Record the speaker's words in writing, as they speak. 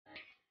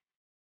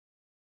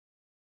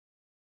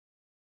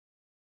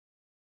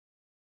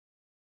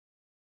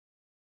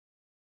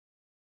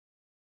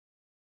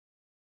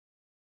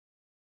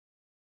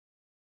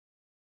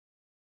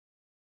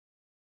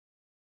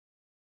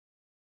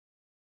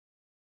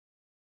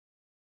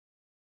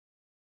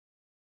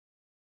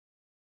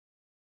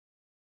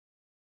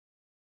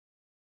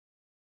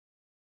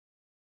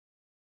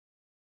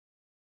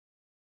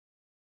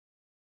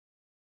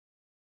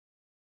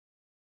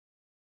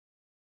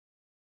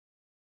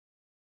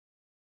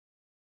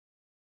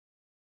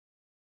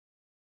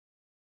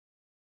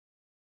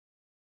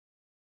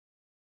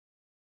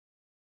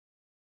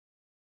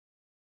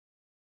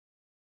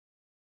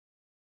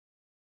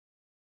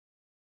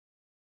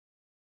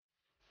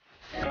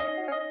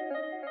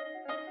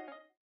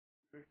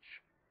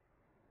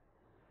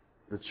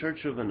The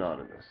Church of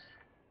Anonymous.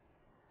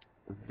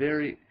 A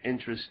very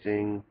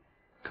interesting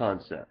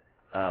concept.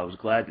 I was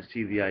glad to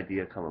see the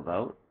idea come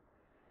about.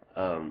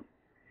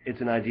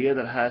 It's an idea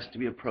that has to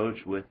be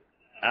approached with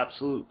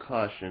absolute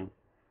caution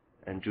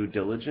and due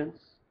diligence.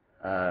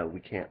 We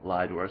can't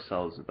lie to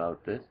ourselves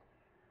about this.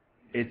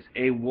 It's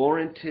a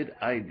warranted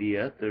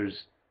idea.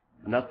 There's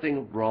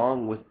nothing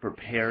wrong with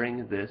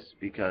preparing this,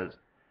 because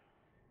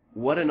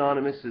what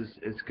Anonymous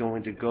is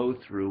going to go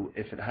through,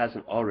 if it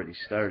hasn't already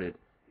started,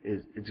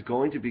 is it's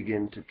going to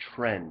begin to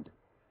trend.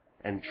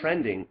 And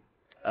trending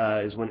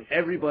is when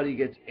everybody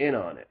gets in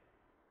on it.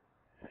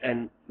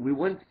 And we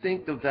wouldn't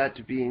think of that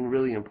to being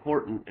really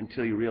important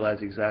until you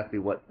realize exactly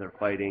what they're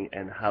fighting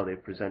and how they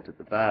presented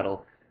the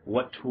battle,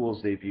 what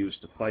tools they've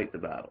used to fight the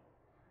battle.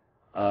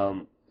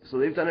 So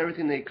they've done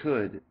everything they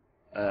could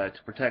to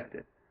protect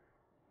it.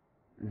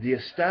 The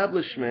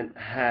establishment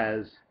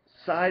has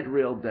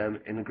side-railed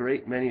them in a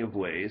great many of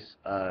ways.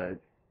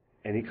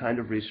 Any kind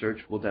of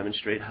research will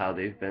demonstrate how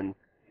they've been,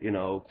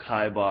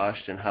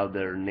 kiboshed, and how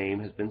their name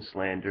has been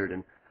slandered,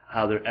 and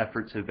how their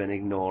efforts have been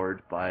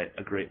ignored by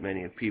a great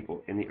many of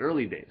people in the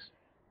early days.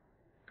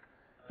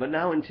 But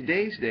now in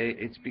today's day,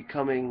 it's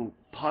becoming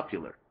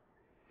popular.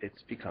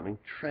 It's becoming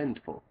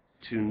trendful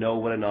to know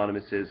what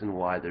Anonymous is and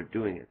why they're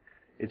doing it.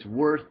 It's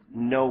worth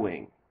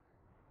knowing.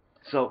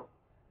 So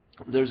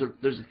there's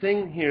a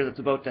thing here that's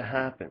about to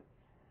happen.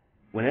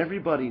 When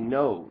everybody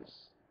knows,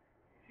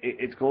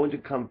 it's going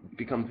to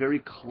become very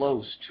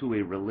close to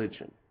a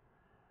religion.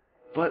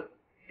 But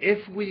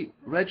if we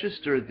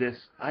register this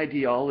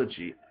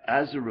ideology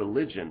as a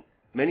religion,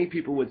 many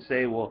people would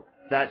say, well,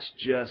 that's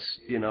just,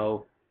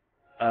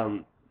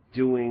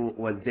 doing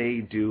what they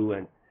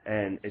do,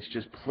 and it's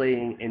just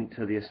playing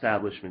into the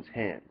establishment's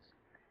hands.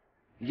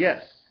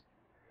 Yes,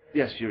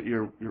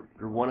 you're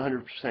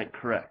 100%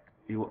 correct.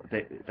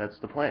 That's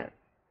the plan.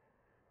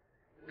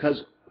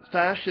 Because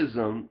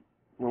fascism,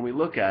 when we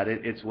look at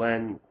it, it's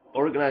when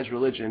organized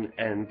religion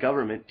and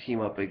government team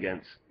up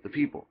against the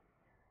people.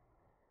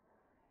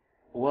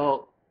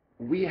 Well,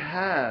 we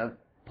have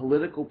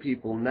political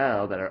people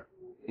now that are,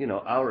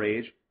 our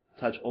age, a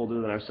touch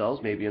older than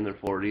ourselves, maybe in their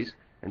 40s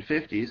and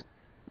 50s,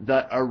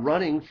 that are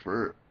running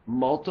for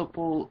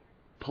multiple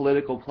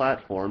political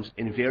platforms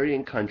in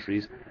varying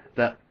countries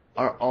that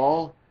are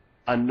all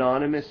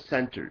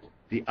Anonymous-centered.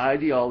 The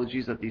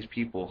ideologies that these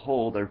people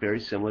hold are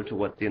very similar to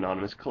what the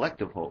Anonymous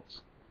Collective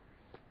holds.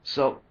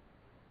 So,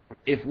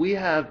 if we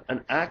have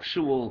an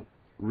actual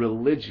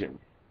religion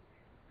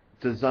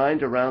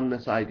designed around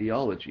this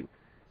ideology,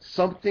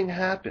 something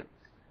happens.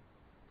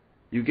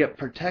 You get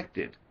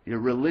protected. Your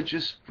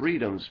religious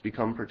freedoms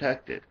become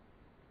protected.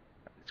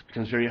 It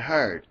becomes very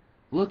hard.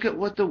 Look at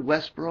what the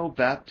Westboro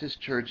Baptist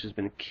Church has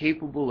been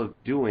capable of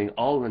doing,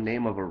 all in the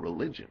name of a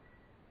religion.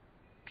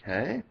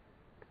 Okay?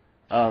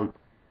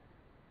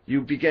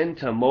 You begin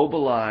to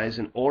mobilize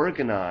and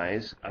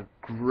organize a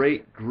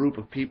great group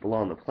of people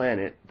on the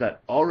planet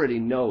that already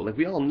know,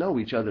 we all know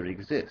each other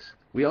exists.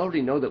 We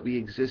already know that we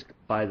exist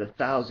by the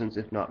thousands,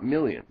 if not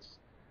millions.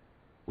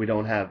 We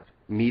don't have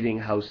meeting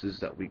houses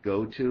that we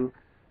go to,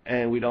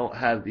 and we don't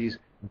have these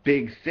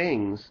big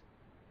things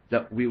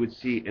that we would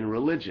see in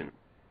religion.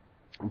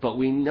 But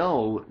we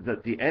know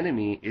that the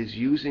enemy is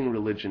using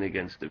religion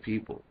against the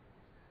people.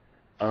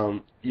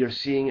 You're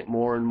seeing it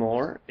more and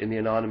more in the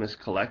Anonymous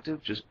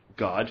Collective, just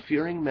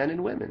God-fearing men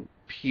and women.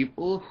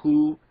 People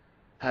who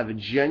have a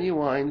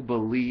genuine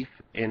belief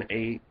in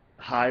a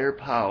higher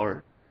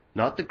power,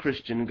 not the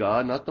Christian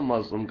God, not the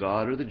Muslim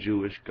God or the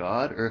Jewish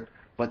God,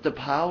 but the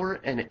power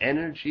and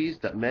energies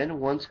that men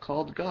once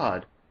called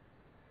God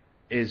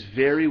is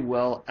very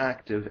well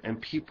active,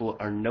 and people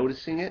are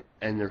noticing it,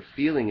 and they're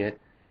feeling it,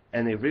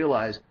 and they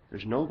realize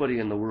there's nobody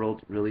in the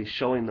world really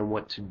showing them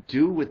what to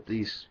do with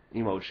these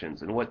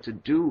emotions and what to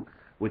do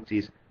with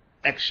these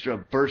extra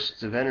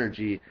bursts of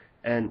energy,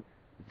 and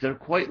they're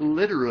quite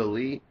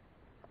literally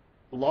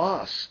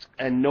lost,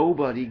 and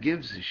nobody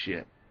gives a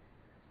shit.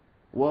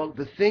 Well,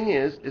 the thing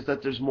is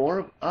that there's more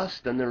of us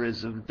than there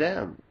is of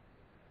them.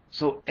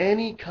 So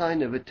any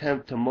kind of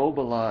attempt to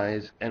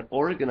mobilize and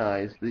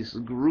organize this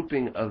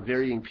grouping of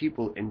varying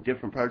people in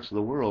different parts of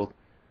the world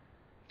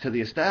to the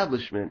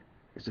establishment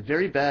is a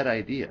very bad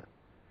idea.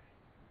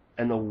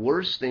 And the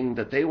worst thing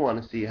that they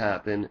want to see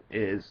happen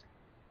is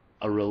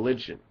a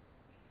religion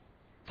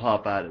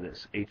pop out of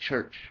this, a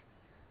church.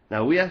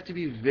 Now, we have to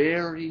be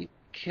very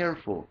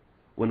careful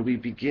when we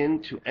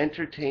begin to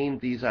entertain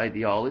these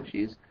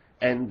ideologies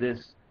and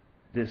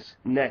this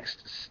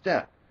next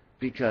step,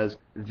 because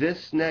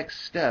this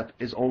next step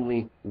is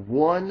only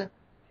one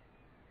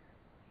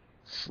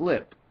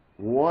slip,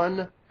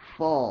 one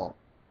fall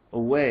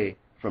away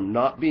from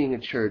not being a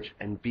church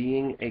and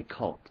being a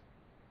cult.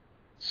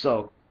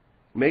 So,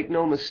 make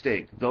no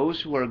mistake,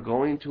 those who are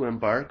going to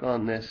embark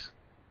on this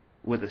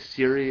with a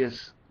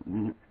serious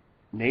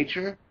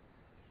nature,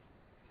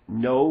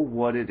 know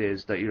what it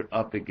is that you're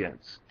up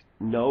against.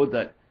 Know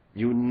that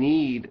you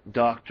need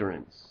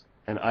doctrines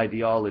and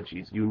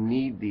ideologies. You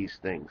need these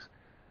things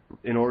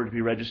in order to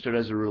be registered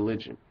as a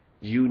religion.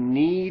 You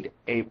need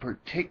a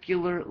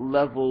particular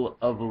level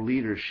of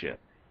leadership.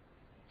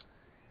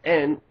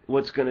 And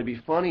what's going to be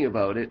funny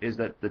about it is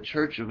that the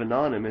Church of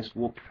Anonymous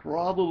will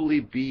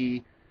probably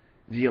be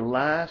the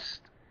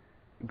last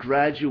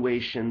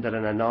graduation that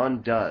an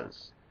Anon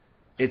does.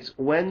 It's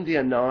when the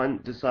Anon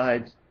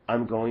decides,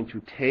 I'm going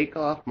to take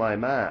off my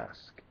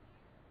mask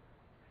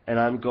and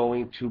I'm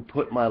going to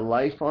put my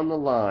life on the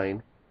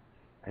line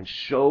and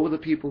show the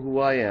people who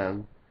I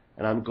am,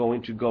 and I'm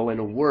going to go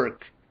and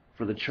work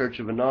for the Church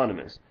of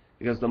Anonymous.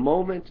 Because the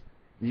moment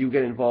you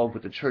get involved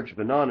with the Church of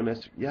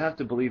Anonymous, you have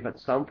to believe at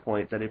some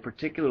point that a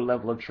particular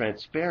level of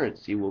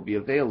transparency will be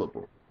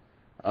available.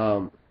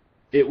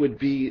 It would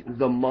be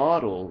the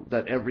model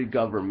that every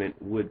government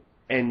would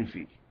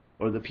envy,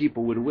 or the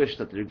people would wish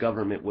that their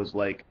government was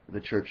like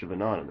the Church of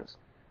Anonymous,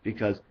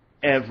 because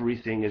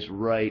everything is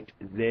right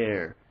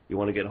there. You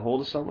want to get a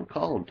hold of someone,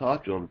 call them,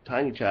 talk to them,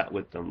 tiny chat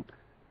with them,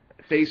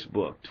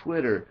 Facebook,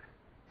 Twitter.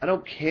 I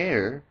don't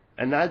care,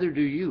 and neither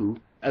do you,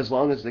 as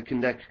long as the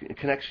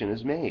connection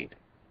is made.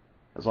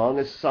 As long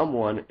as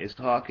someone is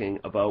talking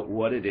about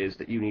what it is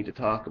that you need to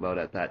talk about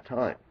at that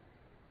time.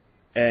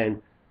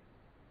 And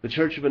the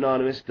Church of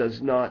Anonymous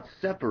does not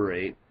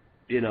separate,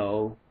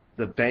 the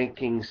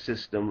banking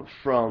system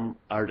from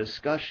our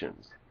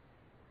discussions.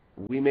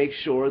 We make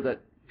sure that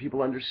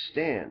people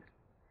understand.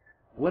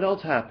 What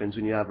else happens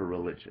when you have a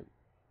religion?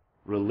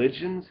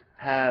 Religions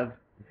have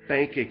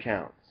bank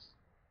accounts.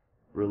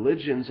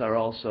 Religions are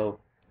also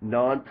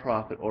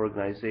non-profit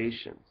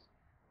organizations.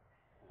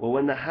 Well,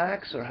 when the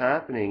hacks are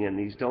happening and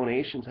these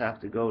donations have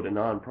to go to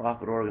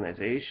non-profit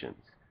organizations,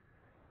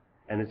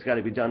 and it's got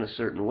to be done a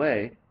certain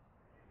way,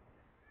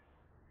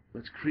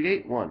 let's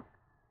create one.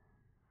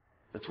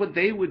 That's what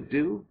they would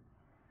do.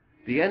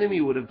 The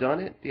enemy would have done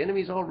it. The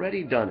enemy's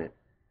already done it.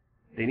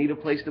 They need a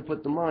place to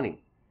put the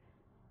money.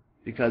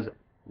 Because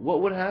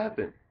what would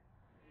happen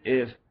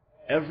if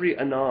every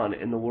Anon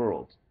in the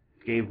world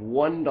gave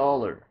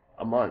 $1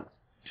 a month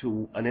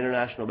to an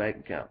international bank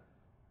account,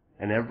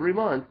 and every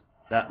month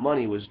that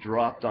money was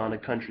dropped on a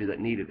country that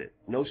needed it?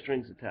 No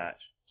strings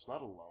attached. It's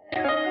not a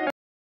loan.